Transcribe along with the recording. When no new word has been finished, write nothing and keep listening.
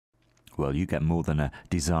Well, you get more than a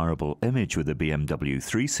desirable image with the BMW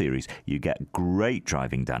 3 Series. You get great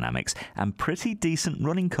driving dynamics and pretty decent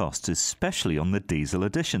running costs, especially on the diesel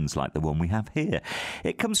editions like the one we have here.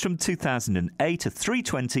 It comes from 2008, a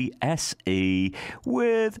 320 SE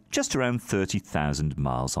with just around 30,000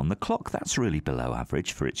 miles on the clock. That's really below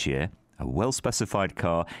average for its year. A well-specified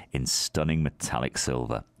car in stunning metallic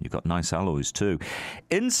silver. You've got nice alloys too.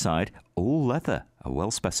 Inside, all leather. A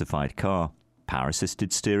well-specified car.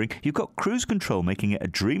 Power-assisted steering. You've got cruise control, making it a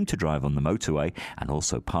dream to drive on the motorway, and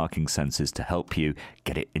also parking sensors to help you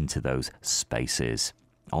get it into those spaces.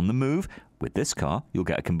 On the move, with this car, you'll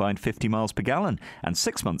get a combined 50 miles per gallon, and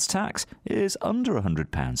 6 months tax is under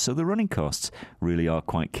 £100, so the running costs really are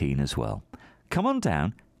quite keen as well. Come on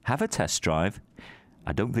down, have a test drive.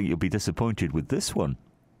 I don't think you'll be disappointed with this one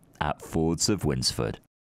at Fords of Winsford.